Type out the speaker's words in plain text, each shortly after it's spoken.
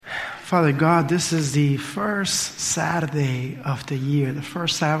Father God, this is the first Saturday of the year, the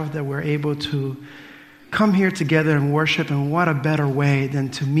first Sabbath that we're able to come here together and worship, and what a better way than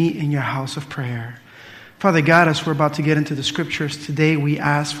to meet in your house of prayer. Father God, as we're about to get into the scriptures today, we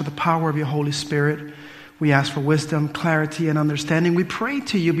ask for the power of your Holy Spirit. We ask for wisdom, clarity, and understanding. We pray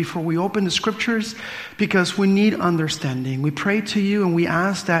to you before we open the scriptures because we need understanding. We pray to you and we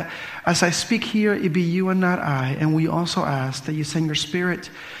ask that as I speak here, it be you and not I. And we also ask that you send your Spirit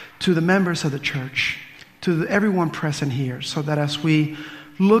to the members of the church, to everyone present here, so that as we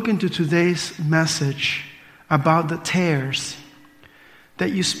look into today's message about the tares,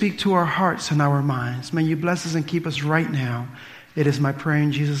 that you speak to our hearts and our minds. May you bless us and keep us right now. It is my prayer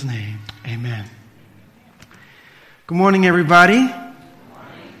in Jesus' name. Amen. Good morning, everybody. Good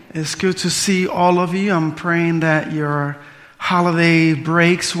morning. It's good to see all of you. I'm praying that your holiday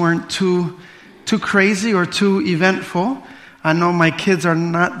breaks weren't too crazy or too eventful. I know my kids are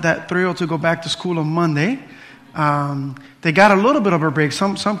not that thrilled to go back to school on Monday. They got a little bit of a break.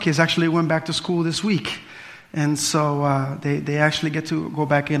 Some kids actually went back to school this week. And so they actually get to go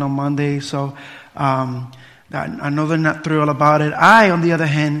back in on Monday. So I know they're not thrilled about it. I, on the other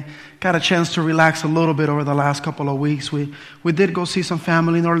hand, got a chance to relax a little bit over the last couple of weeks. We did go see some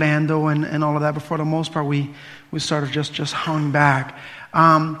family in Orlando and all of that, but for the most part, we sort of just hung back.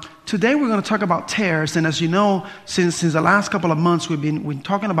 Today we're going to talk about tares, and as you know, since the last couple of months, we've been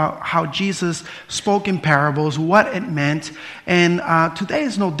talking about how Jesus spoke in parables, what it meant, and today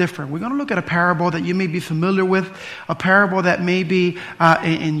is no different. We're going to look at a parable that you may be familiar with, a parable that may be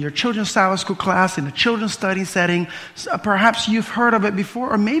in your children's Sabbath school class, in a children's study setting. Perhaps you've heard of it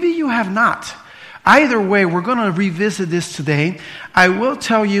before, or maybe you have not. Either way, we're going to revisit this today. I will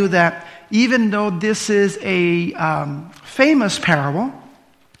tell you that even though this is a famous parable,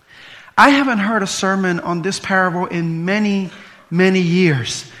 I haven't heard a sermon on this parable in many, many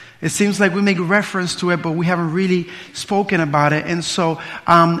years. It seems like we make reference to it, but we haven't really spoken about it. And so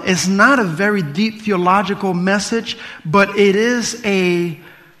it's not a very deep theological message, but it is a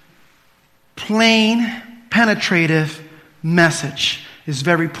plain, penetrative message. It's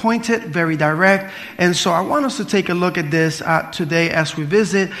very pointed, very direct. And so I want us to take a look at this today as we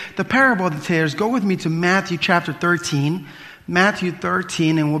visit the parable of the tares. Go with me to Matthew chapter 13. Matthew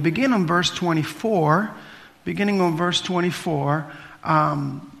 13, and we'll begin on verse 24. Beginning on verse 24.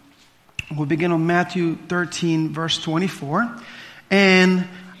 We'll begin on Matthew 13, verse 24. And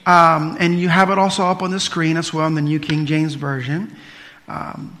you have it also up on the screen as well in the New King James Version.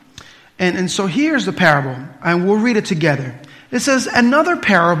 And so here's the parable, and we'll read it together. It says, another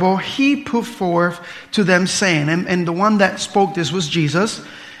parable he put forth to them, saying, and the one that spoke this was Jesus,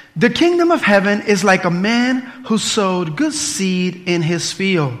 the kingdom of heaven is like a man who sowed good seed in his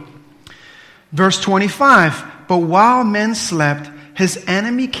field. Verse 25, but while men slept, his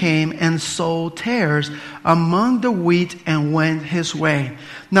enemy came and sowed tares among the wheat and went his way.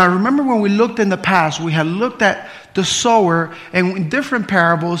 Now remember when we looked in the past, we had looked at the sower, and in different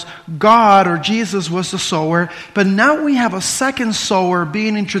parables, God or Jesus was the sower. But now we have a second sower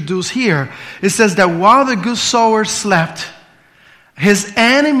being introduced here. It says that while the good sower slept, his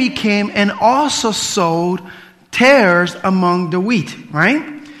enemy came and also sowed tares among the wheat,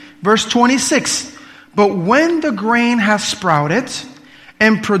 right? Verse 26, but when the grain has sprouted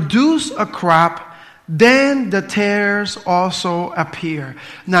and produced a crop, then the tares also appear.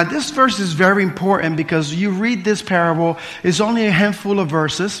 Now this verse is very important because you read this parable, it's only a handful of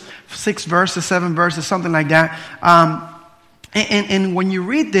verses, 6 verses, 7 verses, something like that. And when you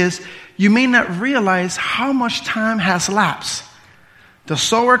read this, you may not realize how much time has lapsed. The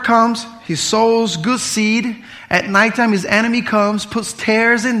sower comes, he sows good seed. At nighttime, his enemy comes, puts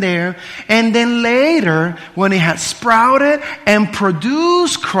tares in there. And then later, when it had sprouted and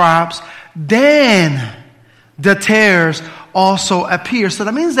produced crops, then the tares also appear. So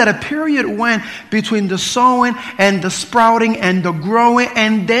that means that a period went between the sowing and the sprouting and the growing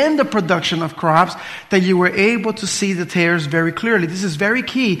and then the production of crops that you were able to see the tares very clearly. This is very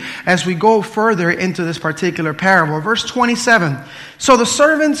key as we go further into this particular parable. Verse 27. So the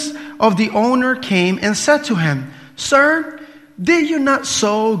servants of the owner came and said to him, Sir, did you not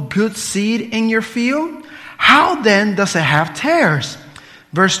sow good seed in your field? How then does it have tares?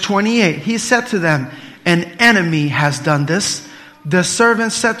 Verse 28. He said to them, an enemy has done this. The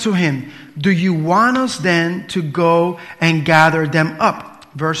servant said to him, do you want us then to go and gather them up?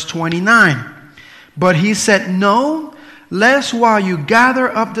 Verse 29. But he said, no, lest while you gather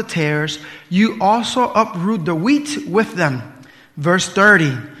up the tares, you also uproot the wheat with them. Verse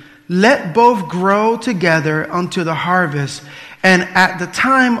 30. Let both grow together unto the harvest, And at the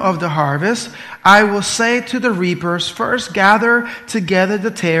time of the harvest, I will say to the reapers, first gather together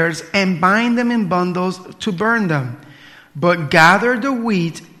the tares and bind them in bundles to burn them, but gather the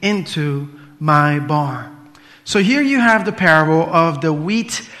wheat into my barn. So here you have the parable of the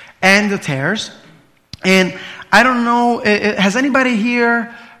wheat and the tares. And I don't know, has anybody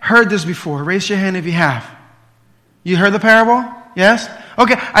here heard this before? Raise your hand if you have. You heard the parable? Yes?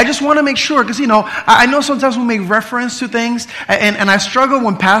 Okay, I just want to make sure, because, I know sometimes we make reference to things, and I struggle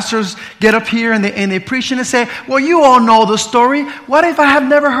when pastors get up here and they preach and they say, well, you all know the story. What if I have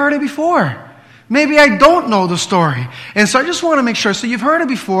never heard it before? Maybe I don't know the story. And so I just want to make sure. So you've heard it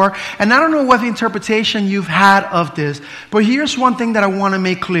before, and I don't know what the interpretation you've had of this, but here's one thing that I want to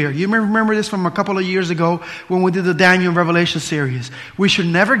make clear. You may remember this from a couple of years ago when we did the Daniel and Revelation series. We should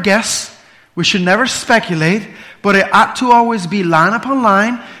never guess. We should never speculate, but it ought to always be line upon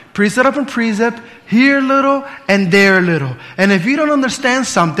line, precept upon precept, here a little and there a little. And if you don't understand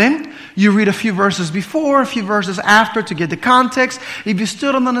something, you read a few verses before, a few verses after to get the context. If you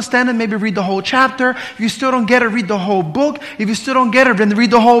still don't understand it, maybe read the whole chapter. If you still don't get it, read the whole book. If you still don't get it, then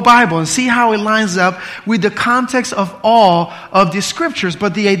read the whole Bible and see how it lines up with the context of all of the scriptures.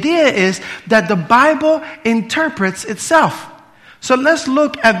 But the idea is that the Bible interprets itself. So let's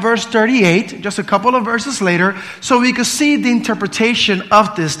look at verse 38, just a couple of verses later, so we can see the interpretation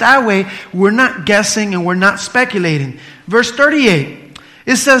of this. That way, we're not guessing and we're not speculating. Verse 38,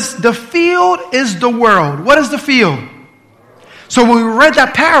 it says, the field is the world. What is the field? So when we read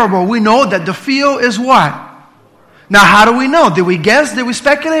that parable, we know that the field is what? Now, how do we know? Did we guess? Did we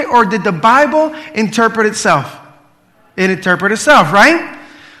speculate? Or did the Bible interpret itself? It interpreted itself, right?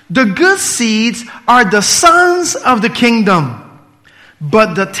 The good seeds are the sons of the kingdom,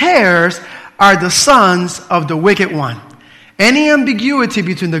 but the tares are the sons of the wicked one. Any ambiguity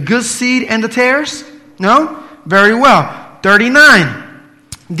between the good seed and the tares? No? Very well. 39.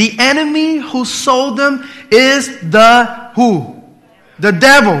 The enemy who sowed them is the who? The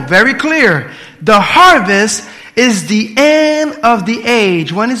devil. Very clear. The harvest is the end of the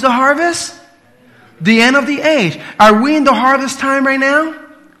age. When is the harvest? The end of the age. Are we in the harvest time right now?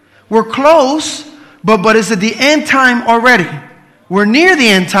 We're close, but is it the end time already? We're near the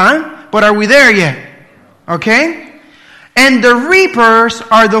end time, but are we there yet? Okay? And the reapers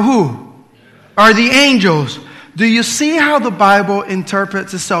are the who? Are the angels. Do you see how the Bible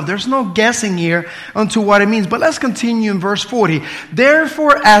interprets itself? There's no guessing here onto what it means. But let's continue in verse 40.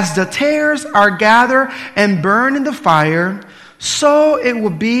 Therefore, as the tares are gathered and burned in the fire, so it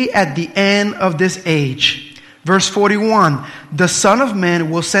will be at the end of this age. Verse 41, the Son of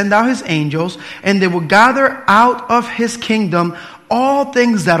Man will send out his angels, and they will gather out of his kingdom all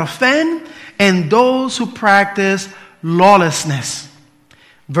things that offend and those who practice lawlessness.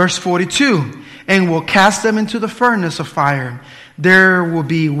 Verse 42, and will cast them into the furnace of fire. There will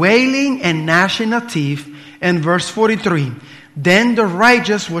be wailing and gnashing of teeth. And verse 43, then the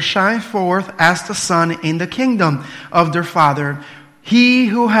righteous will shine forth as the sun in the kingdom of their Father. He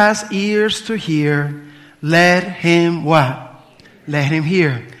who has ears to hear, let him what? Let him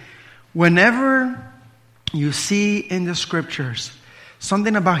hear. Whenever you see in the scriptures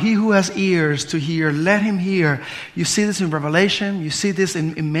something about he who has ears to hear, let him hear. You see this in Revelation. You see this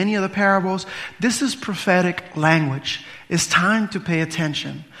in many of the parables. This is prophetic language. It's time to pay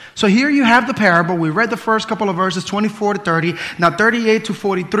attention. So here you have the parable. We read the first couple of verses, 24 to 30. Now 38 to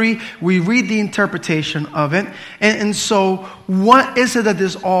 43, we read the interpretation of it. And so what is it that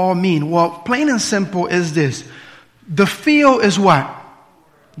this all mean? Well, plain and simple is this. The field is what?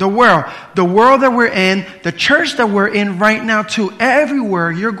 The world. The world that we're in, the church that we're in right now too.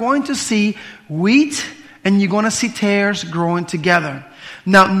 Everywhere you're going to see wheat and you're going to see tares growing together.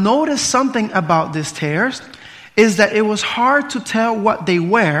 Now notice something about these tares is that it was hard to tell what they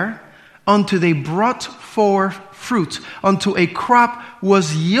were until they brought forth fruit, until a crop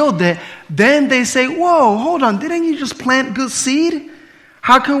was yielded. Then they say, whoa, hold on, didn't you just plant good seed?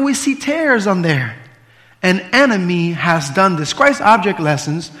 How can we see tares on there? An enemy has done this. Christ Object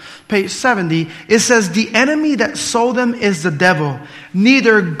Lessons, page 70, it says, the enemy that sowed them is the devil.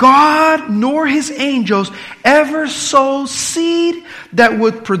 Neither God nor his angels ever sow seed that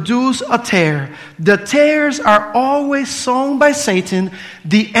would produce a tare. The tares are always sown by Satan,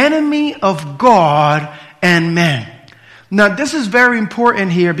 the enemy of God and man. Now, this is very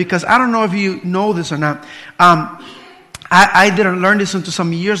important here because I don't know if you know this or not. I didn't learn this until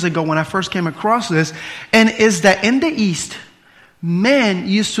some years ago when I first came across this. And is that in the East, men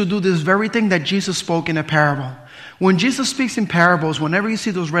used to do this very thing that Jesus spoke in a parable. When Jesus speaks in parables, whenever you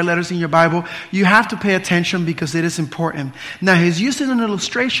see those red letters in your Bible, you have to pay attention because it is important. Now, he's using an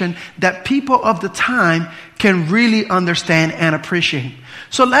illustration that people of the time can really understand and appreciate.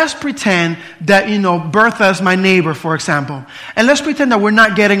 So let's pretend that, Bertha is my neighbor, for example. And let's pretend that we're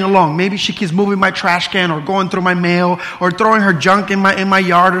not getting along. Maybe she keeps moving my trash can or going through my mail or throwing her junk in my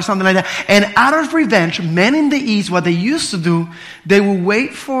yard or something like that. And out of revenge, men in the East, what they used to do, they will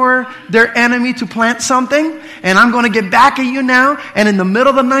wait for their enemy to plant something. And I'm going to get back at you now. And in the middle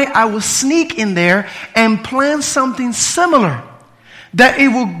of the night, I will sneak in there and plant something similar. That it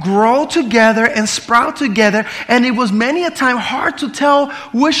will grow together and sprout together. And it was many a time hard to tell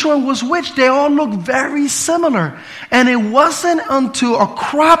which one was which. They all looked very similar. And it wasn't until a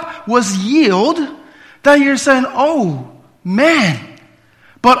crop was yielded that you're saying, oh, man.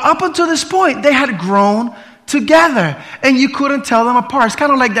 But up until this point, they had grown together. And you couldn't tell them apart. It's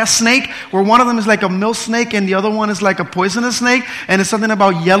kind of like that snake where one of them is like a milk snake and the other one is like a poisonous snake. And it's something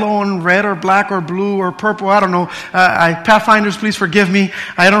about yellow and red or black or blue or purple. I don't know. Pathfinders, please forgive me.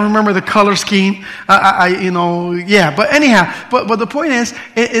 I don't remember the color scheme. But anyhow, but the point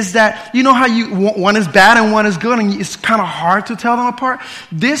is that, you know how one is bad and one is good and it's kind of hard to tell them apart?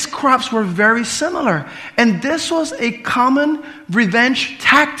 These crops were very similar. And this was a common revenge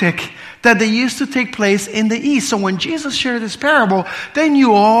tactic that they used to take place in the East. So when Jesus shared this parable, they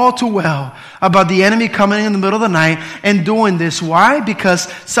knew all too well about the enemy coming in the middle of the night and doing this. Why? Because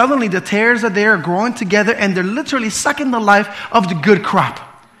suddenly the tares are there growing together and they're literally sucking the life of the good crop.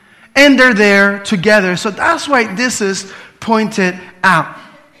 And they're there together. So that's why this is pointed out.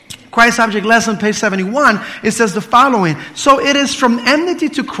 Christ Object Lesson, page 71, it says the following. So it is from enmity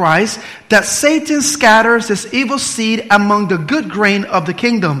to Christ that Satan scatters his evil seed among the good grain of the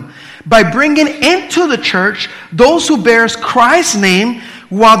kingdom, by bringing into the church those who bears Christ's name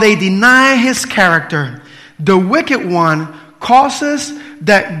while they deny his character. The wicked one causes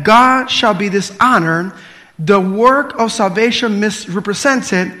that God shall be dishonored, the work of salvation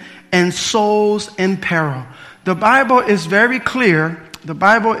misrepresented, and souls in peril. The Bible is very clear. The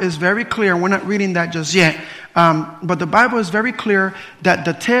Bible is very clear. We're not reading that just yet. But the Bible is very clear that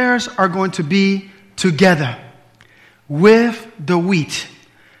the tares are going to be together with the wheat.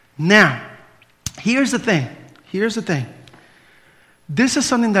 Now, here's the thing. This is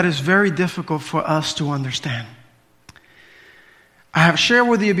something that is very difficult for us to understand. I have shared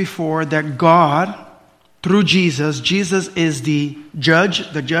with you before that God, through Jesus is the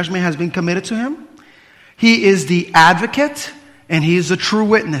judge. The judgment has been committed to him. He is the advocate, and he is the true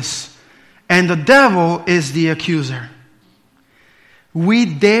witness. And the devil is the accuser. We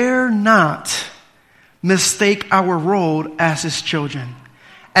dare not mistake our role as his children.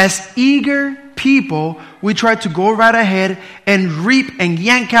 As eager people, we try to go right ahead and reap and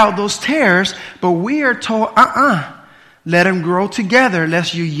yank out those tares, but we are told, let them grow together,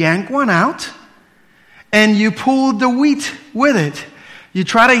 lest you yank one out and you pull the wheat with it. You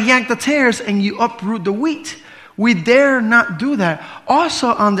try to yank the tares and you uproot the wheat. We dare not do that.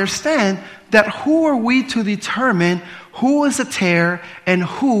 Also understand that who are we to determine who is a tare and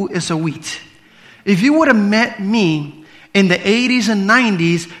who is a wheat? If you would have met me in the 80s and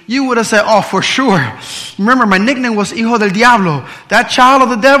 90s, you would have said, oh, for sure. Remember, my nickname was Hijo del Diablo. That child of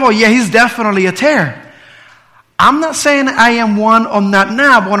the devil, yeah, he's definitely a tare. I'm not saying I am one or not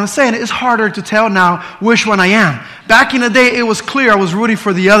now, but what I'm saying is it's harder to tell now which one I am. Back in the day, it was clear I was rooting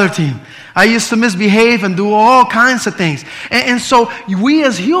for the other team. I used to misbehave and do all kinds of things. And so we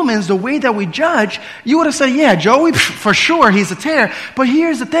as humans, the way that we judge, you would have said, yeah, Joey, for sure, he's a tare. But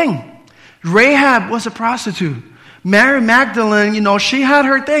here's the thing. Rahab was a prostitute. Mary Magdalene, she had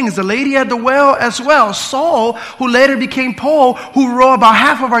her things. The lady at the well as well. Saul, who later became Paul, who wrote about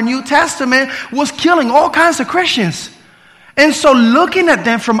half of our New Testament, was killing all kinds of Christians. And so looking at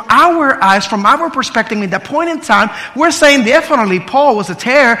them from our eyes, from our perspective at that point in time, we're saying definitely Paul was a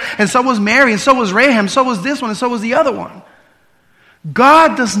tare, and so was Mary, and so was Rahab, so was this one, and so was the other one.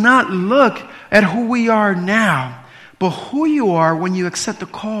 God does not look at who we are now, but who you are when you accept the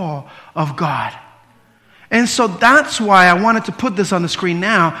call of God. And so that's why I wanted to put this on the screen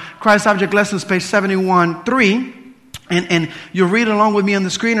now. Christ Object Lessons, page 71-3. And you read along with me on the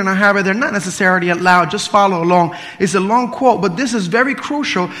screen, and I have it there, not necessarily out loud, just follow along. It's a long quote, but this is very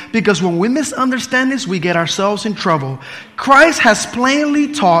crucial because when we misunderstand this, we get ourselves in trouble. Christ has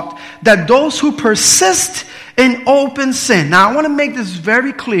plainly taught that those who persist in open sin. Now, I want to make this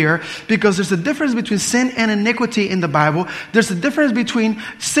very clear because there's a difference between sin and iniquity in the Bible. There's a difference between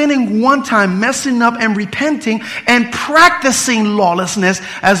sinning one time, messing up and repenting, and practicing lawlessness,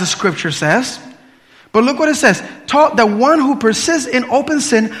 as the scripture says. But look what it says. Taught that one who persists in open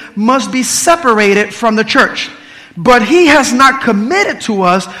sin must be separated from the church. But he has not committed to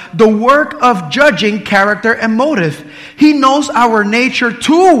us the work of judging character and motive. He knows our nature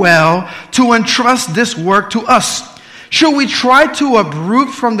too well to entrust this work to us. Should we try to uproot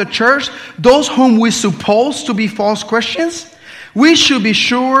from the church those whom we suppose to be false Christians? We should be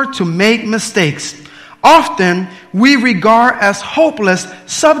sure to make mistakes. Often we regard as hopeless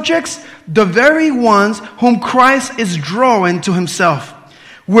subjects the very ones whom Christ is drawing to himself.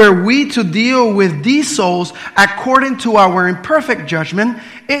 Were we to deal with these souls according to our imperfect judgment,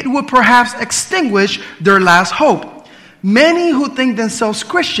 it would perhaps extinguish their last hope. Many who think themselves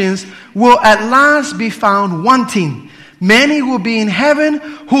Christians will at last be found wanting. Many will be in heaven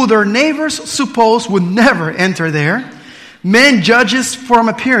who their neighbors suppose would never enter there. Man judges from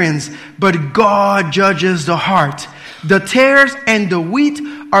appearance, but God judges the heart. The tares and the wheat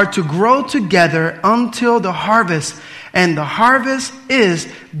are to grow together until the harvest, and the harvest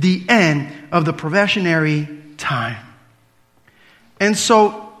is the end of the probationary time. And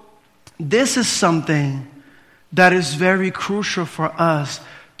so this is something that is very crucial for us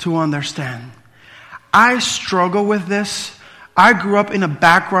to understand. I struggle with this. I grew up in a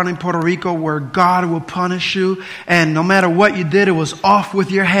background in Puerto Rico where God will punish you, and no matter what you did, it was off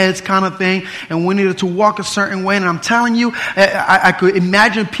with your heads kind of thing, and we needed to walk a certain way. And I'm telling you, I could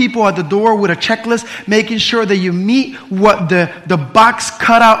imagine people at the door with a checklist making sure that you meet what the box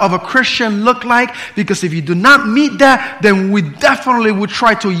cutout of a Christian looked like, because if you do not meet that, then we definitely would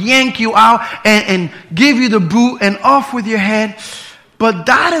try to yank you out and give you the boot and off with your head. But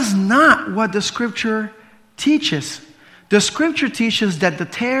that is not what the scripture teaches. The scripture teaches that the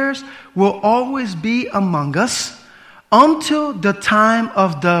tares will always be among us until the time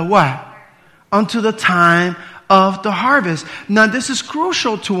of the what? Until the time of the harvest. Now this is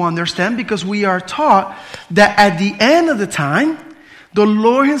crucial to understand, because we are taught that at the end of the time, the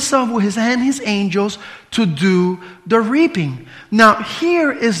Lord himself will send his angels to do the reaping. Now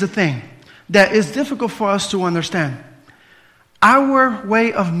here is the thing that is difficult for us to understand. Our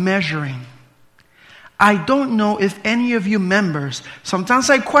way of measuring. I don't know if any of you members, sometimes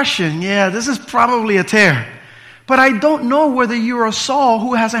I question, this is probably a tare. But I don't know whether you're a Saul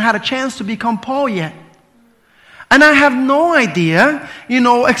who hasn't had a chance to become Paul yet. And I have no idea,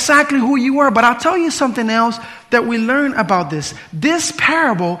 exactly who you are. But I'll tell you something else that we learn about this. This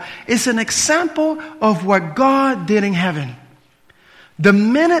parable is an example of what God did in heaven. The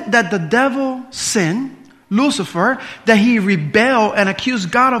minute that the devil sinned, Lucifer, that he rebelled and accused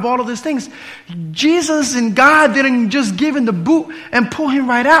God of all of these things, Jesus and God didn't just give him the boot and pull him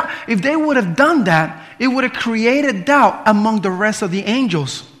right out. If they would have done that, it would have created doubt among the rest of the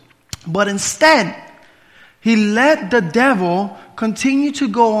angels. But instead, he let the devil continue to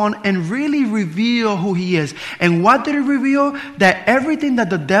go on and really reveal who he is. And what did he reveal? That everything that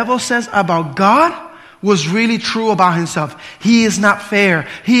the devil says about God was really true about himself. He is not fair.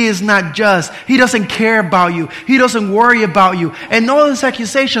 He is not just. He doesn't care about you. He doesn't worry about you. And all these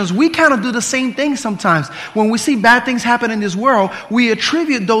accusations, we kind of do the same thing sometimes. When we see bad things happen in this world, we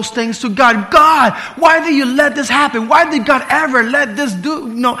attribute those things to God. God, why did you let this happen? Why did God ever let this do?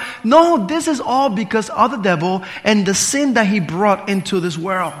 No, this is all because of the devil and the sin that he brought into this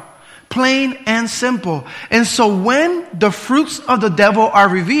world. Plain and simple. And so when the fruits of the devil are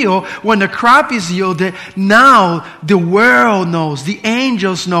revealed, when the crop is yielded, now the world knows, the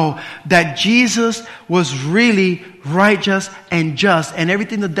angels know that Jesus was really righteous and just, and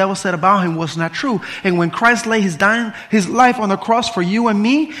everything the devil said about him was not true. And when Christ laid his life on the cross for you and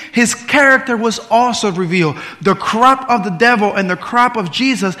me, his character was also revealed. The crop of the devil and the crop of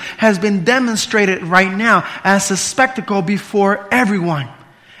Jesus has been demonstrated right now as a spectacle before everyone.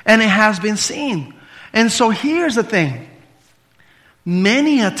 And it has been seen. And so here's the thing.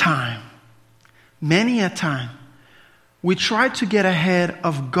 Many a time, we try to get ahead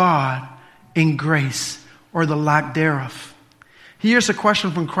of God in grace or the lack thereof. Here's a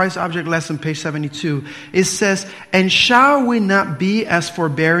question from Christ's Object Lesson, page 72. It says, "And shall we not be as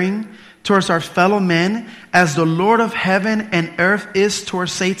forbearing towards our fellow men as the Lord of heaven and earth is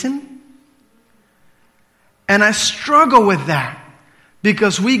towards Satan?" And I struggle with that.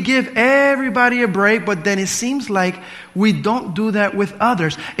 Because we give everybody a break, but then it seems like we don't do that with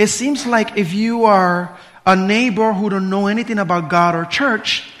others. It seems like if you are a neighbor who don't know anything about God or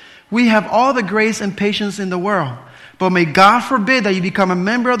church, we have all the grace and patience in the world. But may God forbid that you become a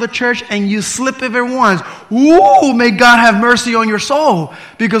member of the church and you slip every once. Ooh, may God have mercy on your soul.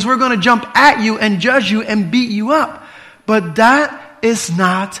 Because we're going to jump at you and judge you and beat you up. But that is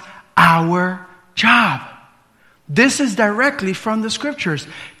not our job. This is directly from the scriptures.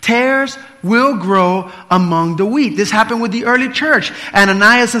 Tares will grow among the wheat. This happened with the early church.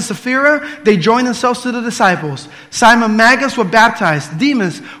 Ananias and Sapphira, they joined themselves to the disciples. Simon Magus were baptized.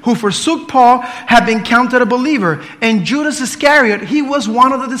 Demas, who forsook Paul, had been counted a believer. And Judas Iscariot, he was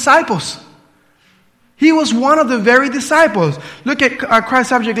one of the disciples. He was one of the very disciples. Look at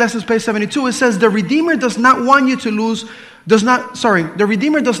Christ Object Lessons, page 72. It says, the Redeemer does not want to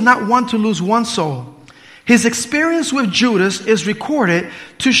lose one soul. His experience with Judas is recorded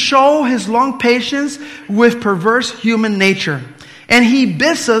to show his long patience with perverse human nature. And he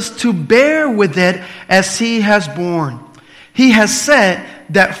bids us to bear with it as he has borne. He has said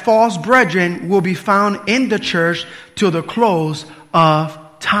that false brethren will be found in the church till the close of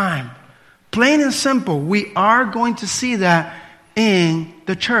time. Plain and simple, we are going to see that in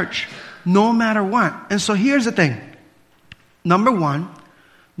the church, no matter what. And so here's the thing. Number one,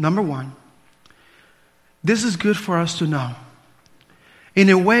 this is good for us to know. In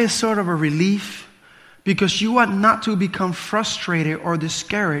a way, it's sort of a relief, because you ought not to become frustrated or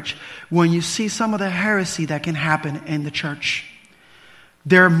discouraged when you see some of the heresy that can happen in the church.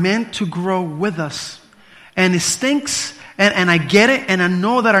 They're meant to grow with us. And it stinks, and I get it, and I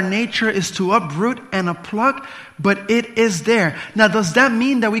know that our nature is to uproot and pluck, but it is there. Now, does that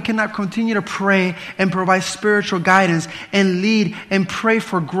mean that we cannot continue to pray and provide spiritual guidance and lead and pray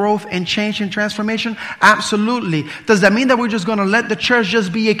for growth and change and transformation? Absolutely. Does that mean that we're just going to let the church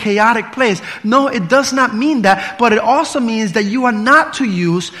just be a chaotic place? No, it does not mean that, but it also means that you are not to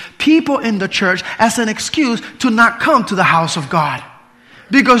use people in the church as an excuse to not come to the house of God.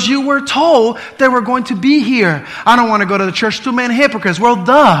 Because you were told they were going to be here. I don't want to go to the church, too many hypocrites. Well,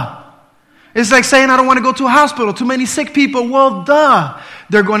 duh. It's like saying I don't want to go to a hospital, too many sick people. Well, duh.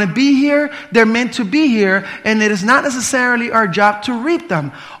 They're going to be here. They're meant to be here. And it is not necessarily our job to reap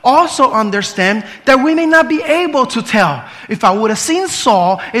them. Also understand that we may not be able to tell. If I would have seen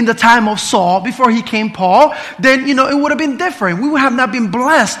Saul in the time of Saul before he came Paul, then, it would have been different. We would have not been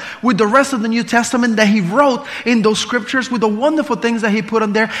blessed with the rest of the New Testament that he wrote in those scriptures, with the wonderful things that he put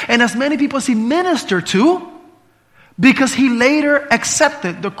on there, and as many people as he ministered to, because he later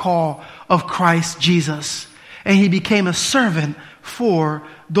accepted the call of Christ Jesus. And he became a servant for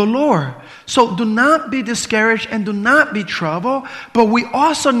the Lord. So do not be discouraged and do not be troubled. But we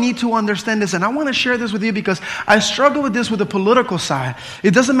also need to understand this. And I want to share this with you because I struggle with this with the political side.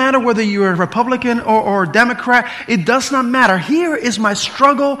 It doesn't matter whether you're a Republican or Democrat. It does not matter. Here is my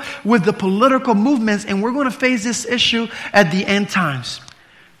struggle with the political movements. And we're going to face this issue at the end times.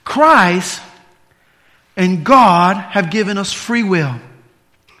 Christ and God have given us free will.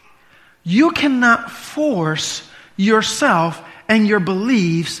 You cannot force yourself and your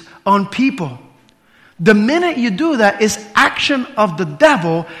beliefs on people. The minute you do that is action of the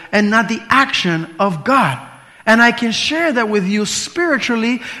devil and not the action of God. And I can share that with you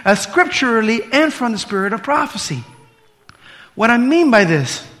spiritually, scripturally, and from the spirit of prophecy. What I mean by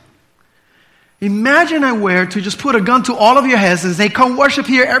this, imagine I were to just put a gun to all of your heads and say, come worship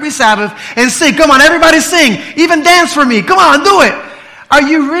here every Sabbath and sing. Come on, everybody sing. Even dance for me. Come on, do it. Are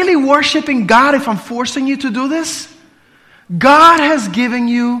you really worshiping God if I'm forcing you to do this? God has given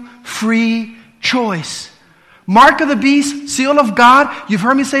you free choice. Mark of the beast, seal of God. You've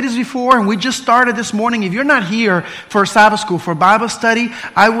heard me say this before, and we just started this morning. If you're not here for Sabbath school, for Bible study,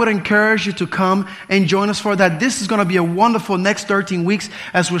 I would encourage you to come and join us for that. This is going to be a wonderful next 13 weeks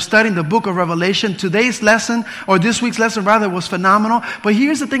as we're studying the book of Revelation. Today's lesson, or this week's lesson rather, was phenomenal. But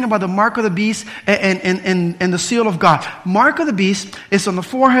here's the thing about the mark of the beast and the seal of God. Mark of the beast is on the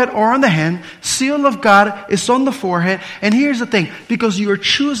forehead or on the hand. Seal of God is on the forehead. And here's the thing, because you're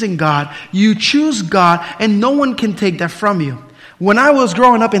choosing God, you choose God, and no one can take that from you. When I was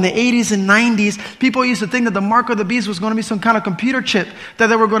growing up in the 80s and 90s, people used to think that the mark of the beast was going to be some kind of computer chip that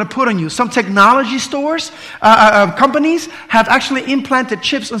they were going to put on you. Some technology stores, companies have actually implanted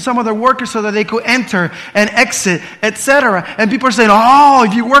chips on some of their workers so that they could enter and exit, etc. And people are saying, oh,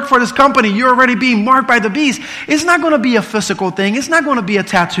 if you work for this company, you're already being marked by the beast. It's not going to be a physical thing. It's not going to be a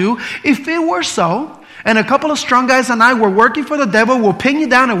tattoo. If it were so, and a couple of strong guys and I were working for the devil, we'll pin you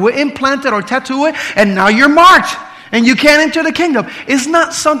down and we'll implant it or tattoo it, and now you're marked. And you can't enter the kingdom. It's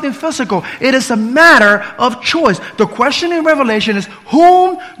not something physical. It is a matter of choice. The question in Revelation is,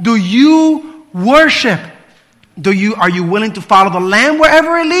 whom do you worship? Are you willing to follow the Lamb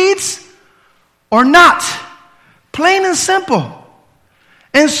wherever it leads? Or not? Plain and simple.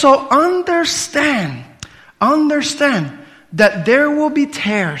 And so understand that there will be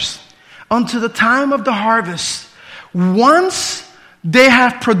tares unto the time of the harvest. Once they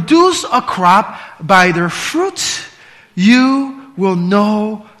have produced a crop, by their fruit you will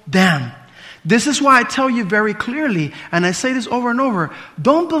know them. This is why I tell you very clearly, and I say this over and over,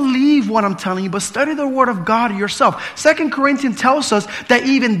 don't believe what I'm telling you, but study the Word of God yourself. 2 Corinthians tells us that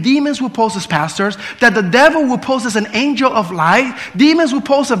even demons will pose as pastors, that the devil will pose as an angel of light, demons will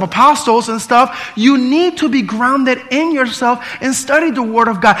pose as apostles and stuff. You need to be grounded in yourself and study the Word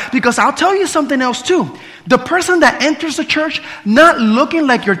of God. Because I'll tell you something else too. The person that enters the church not looking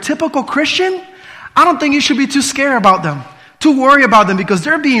like your typical Christian, I don't think you should be too scared about them, too worried about them, because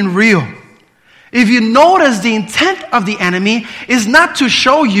they're being real. If you notice, the intent of the enemy is not to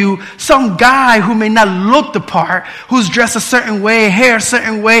show you some guy who may not look the part, who's dressed a certain way, hair a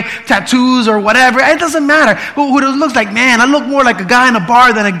certain way, tattoos or whatever. It doesn't matter. Who looks like, man, I look more like a guy in a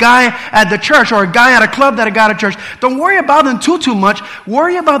bar than a guy at the church, or a guy at a club than a guy at a church. Don't worry about them too much.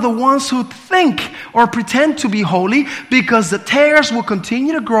 Worry about the ones who think or pretend to be holy, because the tares will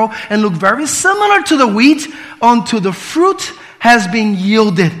continue to grow and look very similar to the wheat until the fruit has been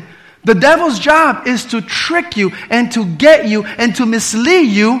yielded. The devil's job is to trick you and to get you and to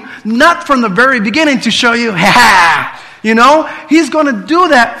mislead you, not from the very beginning to show you, he's going to do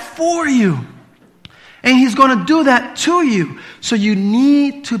that for you. And he's going to do that to you. So you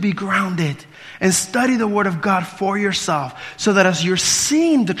need to be grounded and study the Word of God for yourself, so that as you're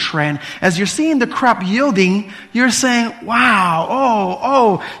seeing the trend, as you're seeing the crop yielding, you're saying,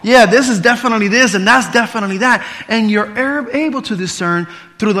 wow, yeah, this is definitely this and that's definitely that. And you're able to discern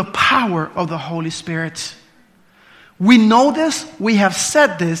through the power of the Holy Spirit. We know this, we have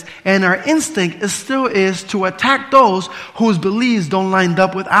said this, and our instinct still is to attack those whose beliefs don't line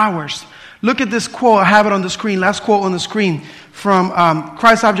up with ours. Look at this quote. I have it on the screen. Last quote on the screen from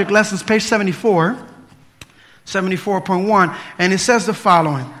Christ Object Lessons, page 74.1. And it says the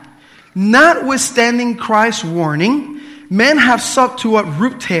following. Notwithstanding Christ's warning, men have sought to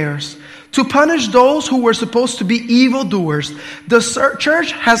uproot tares, to punish those who were supposed to be evildoers. The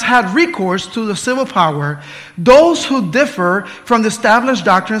church has had recourse to the civil power. Those who differ from the established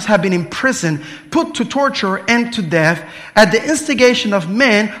doctrines have been imprisoned, put to torture and to death at the instigation of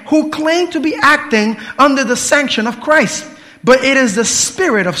men who claim to be acting under the sanction of Christ. But it is the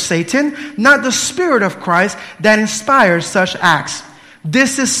spirit of Satan, not the spirit of Christ, that inspires such acts.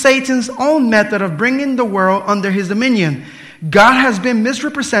 This is Satan's own method of bringing the world under his dominion. God has been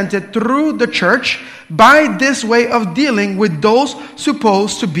misrepresented through the church by this way of dealing with those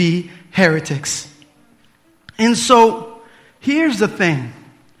supposed to be heretics. And so, here's the thing.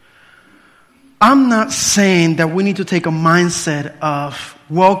 I'm not saying that we need to take a mindset of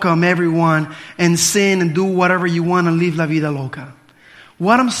welcome everyone and sin and do whatever you want and live la vida loca.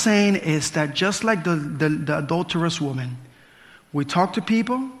 What I'm saying is that just like the adulterous woman, we talk to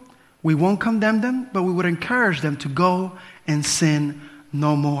people, we won't condemn them, but we would encourage them to go and sin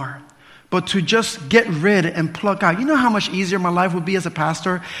no more. But to just get rid and pluck out. You know how much easier my life would be as a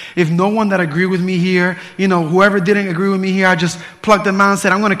pastor if no one that agreed with me here, whoever didn't agree with me here, I just plucked them out and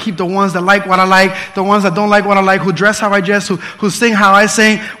said, I'm going to keep the ones that like what I like, the ones that don't like what I like, who dress how I dress, who sing how I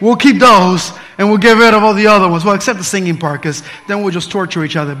sing. We'll keep those and we'll get rid of all the other ones. Well, except the singing part, because then we'll just torture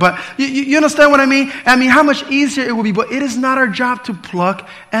each other. But you understand what I mean? I mean, how much easier it would be. But it is not our job to pluck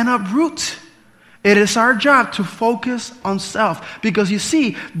and uproot. It is our job to focus on self. Because you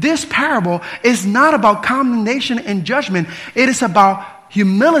see, this parable is not about condemnation and judgment. It is about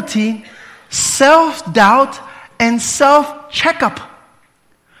humility, self-doubt, and self-checkup.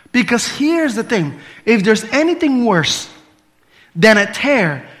 Because here's the thing. If there's anything worse than a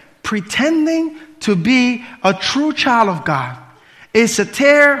tare pretending to be a true child of God, it's a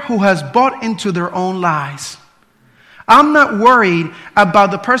tare who has bought into their own lies. I'm not worried about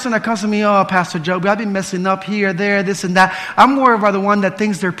the person that comes to me, Pastor Joe, I've been messing up here, there, this and that. I'm worried about the one that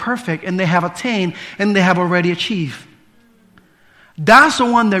thinks they're perfect and they have attained and they have already achieved. That's the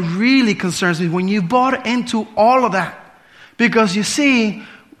one that really concerns me, when you bought into all of that. Because you see,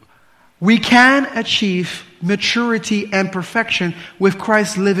 we can achieve maturity and perfection with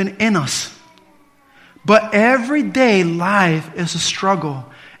Christ living in us. But everyday life is a struggle.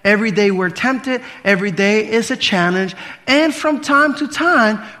 Every day we're tempted. Every day is a challenge. And from time to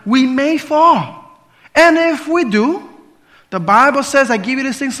time, we may fall. And if we do, the Bible says, I give you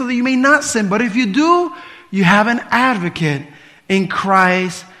these things so that you may not sin. But if you do, you have an advocate in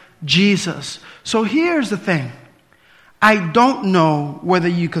Christ Jesus. So here's the thing. I don't know whether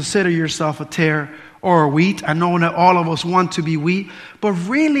you consider yourself a tare or a wheat. I know that all of us want to be wheat. But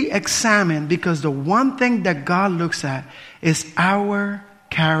really examine, because the one thing that God looks at is our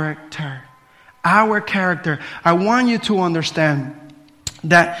character. Our character. I want you to understand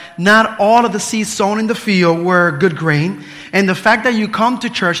that not all of the seeds sown in the field were good grain. And the fact that you come to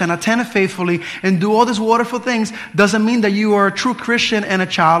church and attend it faithfully and do all these wonderful things doesn't mean that you are a true Christian and a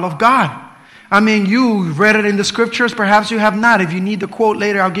child of God. I mean, you read it in the scriptures. Perhaps you have not. If you need the quote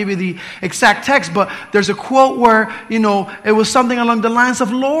later, I'll give you the exact text. But there's a quote where, it was something along the lines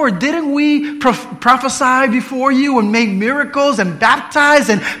of, Lord, didn't we prophesy before you and make miracles and baptize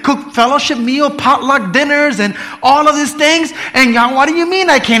and cook fellowship meal, potluck dinners and all of these things? And God, what do you mean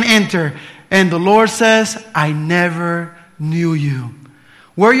I can't enter? And the Lord says, I never knew you.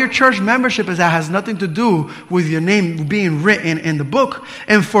 Where your church membership is at has nothing to do with your name being written in the book.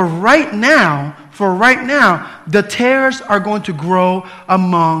 And for right now, the tares are going to grow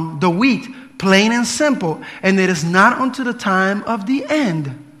among the wheat, plain and simple. And it is not until the time of the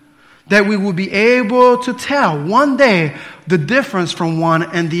end that we will be able to tell one day the difference from one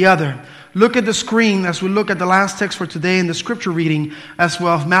and the other. Look at the screen as we look at the last text for today in the scripture reading as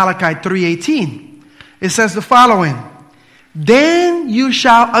well of Malachi 3:18. It says the following: Then you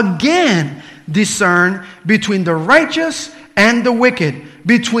shall again discern between the righteous and the wicked,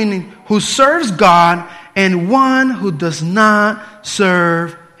 between who serves God and one who does not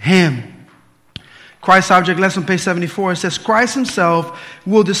serve him. Christ's Object Lesson, page 74, it says, Christ himself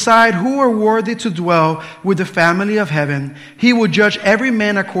will decide who are worthy to dwell with the family of heaven. He will judge every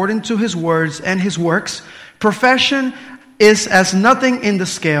man according to his words and his works. Profession is as nothing in the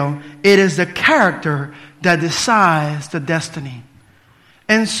scale. It is the character that decides the destiny.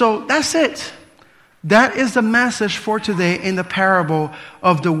 And so that's it. That is the message for today in the parable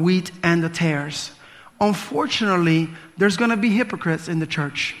of the wheat and the tares. Unfortunately, there's going to be hypocrites in the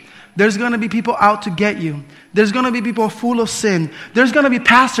church. There's going to be people out to get you. There's going to be people full of sin. There's going to be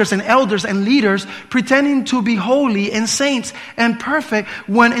pastors and elders and leaders pretending to be holy and saints and perfect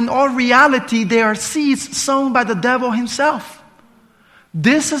when in all reality they are seeds sown by the devil himself.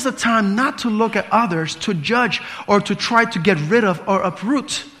 This is a time not to look at others, to judge, or to try to get rid of or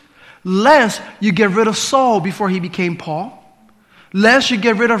uproot. Lest you get rid of Saul before he became Paul. Lest you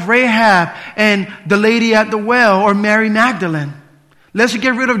get rid of Rahab and the lady at the well or Mary Magdalene. Lest you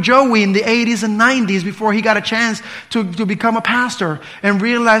get rid of Joey in the 80s and 90s before he got a chance to become a pastor and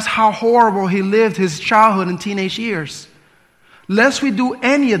realize how horrible he lived his childhood and teenage years. Lest we do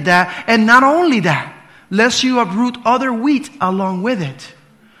any of that, and not only that, lest you uproot other wheat along with it,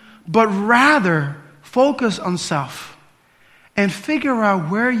 but rather focus on self and figure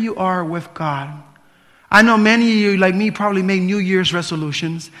out where you are with God. I know many of you, like me, probably made New Year's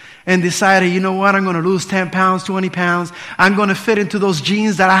resolutions and decided, you know what, I'm going to lose 10 pounds, 20 pounds. I'm going to fit into those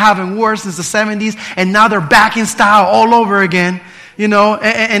jeans that I haven't worn since the 70s, and now they're back in style all over again.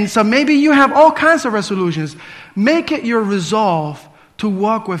 And so maybe you have all kinds of resolutions. Make it your resolve to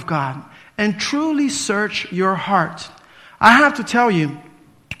walk with God and truly search your heart. I have to tell you,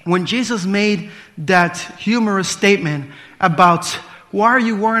 when Jesus made that humorous statement about, why are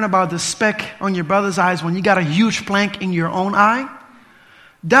you worrying about the speck on your brother's eyes when you got a huge plank in your own eye?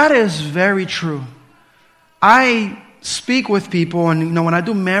 That is very true. I speak with people, and when I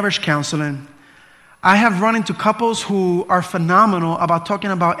do marriage counseling, I have run into couples who are phenomenal about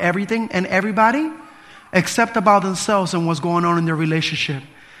talking about everything and everybody except about themselves and what's going on in their relationship.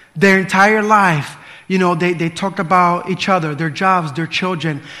 Their entire life, they talked about each other, their jobs, their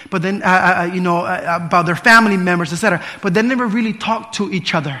children, but then, about their family members, etc. But they never really talked to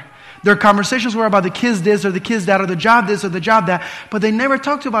each other. Their conversations were about the kids this or the kids that or the job this or the job that, but they never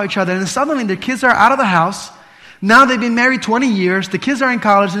talked about each other. And suddenly their kids are out of the house. Now they've been married 20 years. The kids are in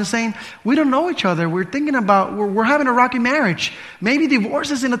college and saying, we don't know each other. We're thinking about, we're having a rocky marriage. Maybe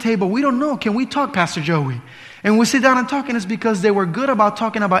divorce is in the table. We don't know. Can we talk, Pastor Joey? And we sit down and talk, and it's because they were good about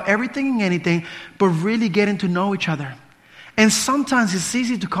talking about everything and anything, but really getting to know each other. And sometimes it's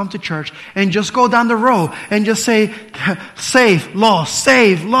easy to come to church and just go down the road and just say, save, lost,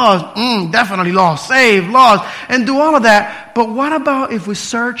 definitely lost, save, lost, and do all of that. But what about if we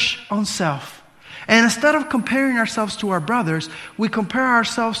search on self? And instead of comparing ourselves to our brothers, we compare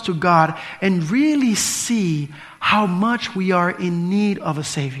ourselves to God and really see how much we are in need of a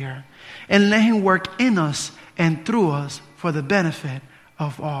Savior. And let Him work in us and through us for the benefit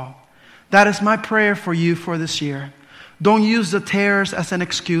of all. That is my prayer for you for this year. Don't use the tares as an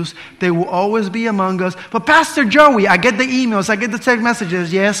excuse. They will always be among us. But Pastor Joey, I get the emails, I get the text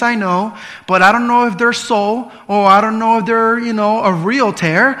messages. Yes, I know. But I don't know if they're soul, or I don't know if they're, a real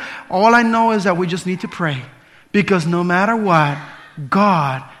tare. All I know is that we just need to pray. Because no matter what,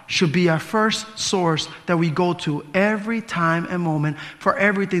 God should be our first source that we go to every time and moment for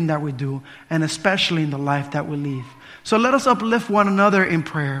everything that we do, and especially in the life that we live. So let us uplift one another in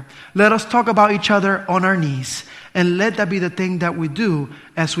prayer. Let us talk about each other on our knees. And let that be the thing that we do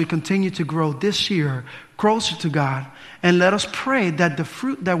as we continue to grow this year closer to God. And let us pray that the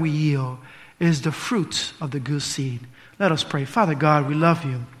fruit that we yield is the fruit of the good seed. Let us pray. Father God, we love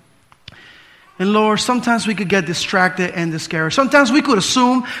you. And Lord, sometimes we could get distracted and discouraged. Sometimes we could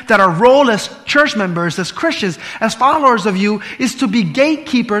assume that our role as church members, as Christians, as followers of you, is to be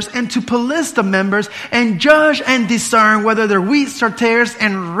gatekeepers and to police the members and judge and discern whether they're wheats or tares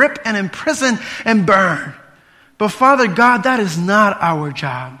and rip and imprison and burn. But Father God, that is not our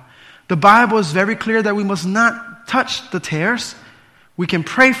job. The Bible is very clear that we must not touch the tares. We can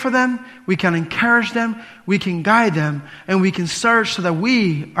pray for them, we can encourage them, we can guide them, and we can search so that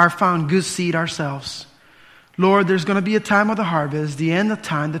we are found good seed ourselves. Lord, there's going to be a time of the harvest, the end of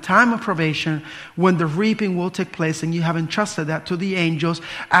time, the time of probation, when the reaping will take place, and you have entrusted that to the angels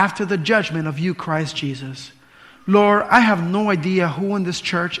after the judgment of you, Christ Jesus. Lord, I have no idea who in this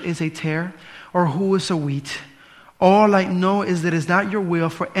church is a tare or who is a wheat. All I know is that it's not your will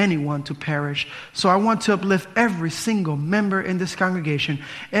for anyone to perish. So I want to uplift every single member in this congregation,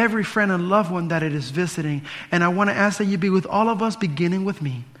 every friend and loved one that it is visiting. And I want to ask that you be with all of us, beginning with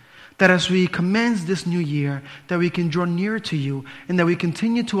me. That as we commence this new year, that we can draw nearer to you and that we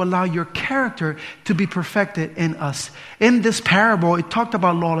continue to allow your character to be perfected in us. In this parable, it talked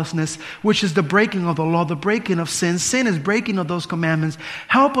about lawlessness, which is the breaking of the law, the breaking of sin. Sin is breaking of those commandments.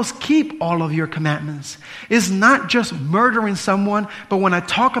 Help us keep all of your commandments. It's not just murdering someone, but when I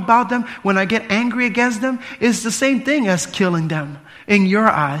talk about them, when I get angry against them, it's the same thing as killing them. In your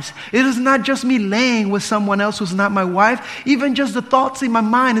eyes, it is not just me laying with someone else who's not my wife. Even just the thoughts in my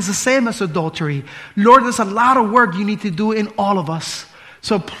mind is the same as adultery. Lord, there's a lot of work you need to do in all of us.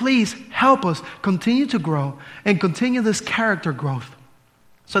 So please help us continue to grow and continue this character growth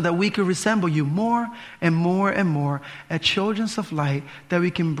so that we can resemble you more and more and more as children of light, that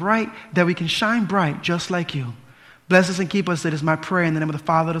we can shine bright just like you. Bless us and keep us. That is my prayer in the name of the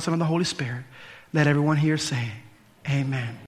Father, the Son, and the Holy Spirit. Let everyone here say, amen.